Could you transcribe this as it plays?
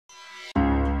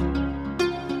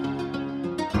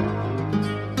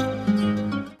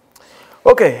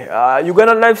Okay,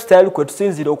 Uganda lifestyle kwe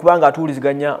tusinzira okubanga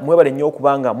atuliziganya mwebale nnyo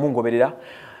okubanga mungoberera.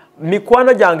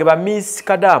 Mikwano gyange ba Miss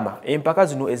Kadama empaka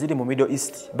zino eziri mu Middle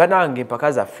East. Banange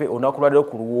empaka zaffe onakulwadde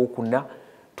ku Lwokuna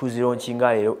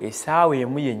tuzironkinga leero esaawa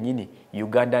emu yennyini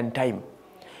Ugandan time.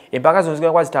 Empaka zino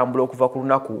zigenda kwazitambula okuva ku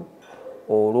lunaku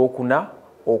Olwokuna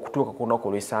okutuuka ku lunaku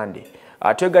Olw'Esande.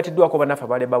 Twegatiddwako bannaffe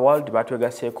abaleba world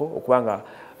batwegaseeko okubanga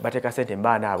bateka sente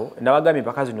mbaana abo nabagambye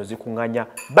empaka zino zikunganya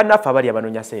bannaffe abali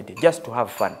abanoonya sente just to have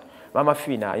fun. Mama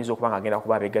Fina ayinza okubanga agenda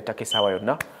kuba abegattako essaawa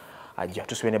yonna ajja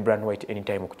tusube ne brand white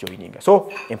anytime okujoininga. So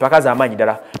empaka z'amaanyi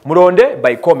ddala mulonde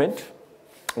by comment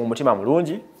mu mutima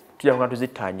mulungi tujja kuba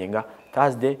tuzittaanyenga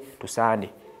Thursday to Sunday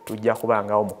tujja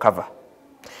kubangawo mu cover.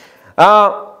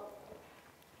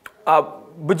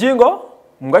 Bugingo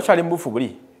ngakyali mbufu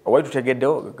buli owali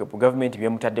tutegeddewo government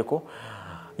byemutaddeko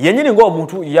yennyini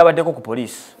ng'omuntu yabaddeko ku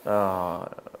police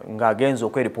ng'agenza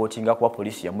okwereportinga kuba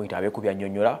police yamuyita abeekubya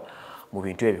nnyonnyola mu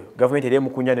bintu ebyo. Government eri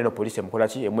emukunya neno police emukola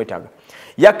ki emwetaaga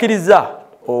yakkiriza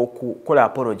okukola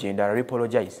apology and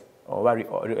reapologize oba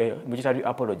mukita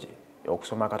apology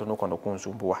okusoma akatono kono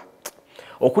kunsumbuwa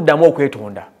okuddamu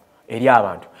okwetonda eri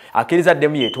abantu akkiriza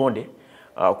ddemu yeetonde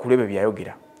ku lwebyo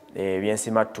byayogera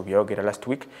ebyensimattu byayogera last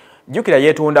week. Jukira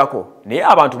yetondako naye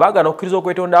abantu bagana okukkiriza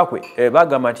okwetonda kwe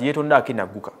bagamba nti yetonda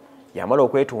akinagguka yamala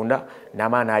okwetonda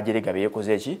n'amaana ajerega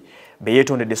beyekoze eki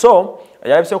beyetondedde. So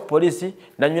yalabise ku polisi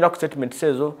nanyumira ku statement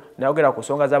sezo nayogera ku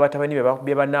nsonga z'abatabani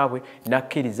bye bannaabwe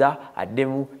nakkiriza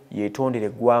addemu yetondere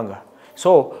eggwanga.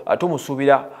 So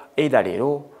tumusuubira either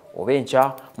leero oba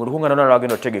enkya mu lukungaana lwonna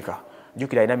lwagenda otegeka.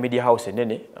 Jukira alina media house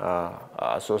ennene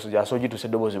asogituse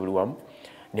eddoboozi buli wamu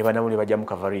ne bannamuli bajjamu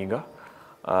kavaringa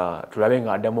tulabe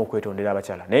nga addamu okwetondera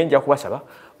abakyala naye nja kubasaba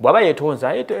bw'aba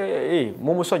yeetonza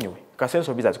mumusonyiwe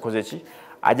kasenso biza zikoze ki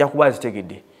ajja kuba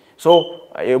azitegedde. So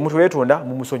omuntu yeetonda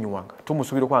mumusonyiwanga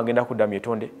tumusuubira ko agenda kuddamu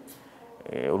yeetonde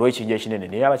olw'ekinja ekinene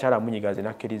naye abakyala munyiga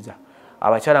zinakkiriza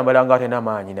abakyala mbalanga atena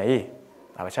amaanyi naye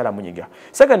abakyala munyiga.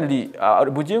 Secondly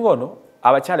Bugingo ono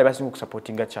abakyala basinga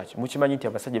okusupportinga church mukimanyi nti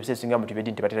abasajja ebisesinga mu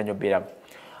tibedi nti batera nnyo beeramu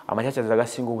amachacha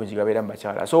zagasinga obungi gabeera mu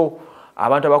bakyala. So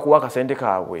abantu abakuwa akasente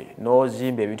kaabwe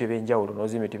n'ozimba ebintu ebyenjawulo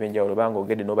n'ozimba ebintu ebyenjawulo banga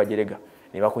ogedde n'obajerega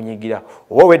ne bakunyigira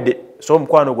oba wedde. So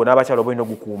omukwano gwo n'abakyala oba olina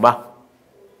ogukuuma.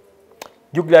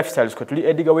 Jukira lifestyle tuli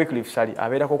Edgar Wycliffe Sali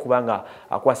abeerako kubanga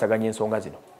akwasaganya ensonga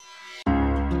zino.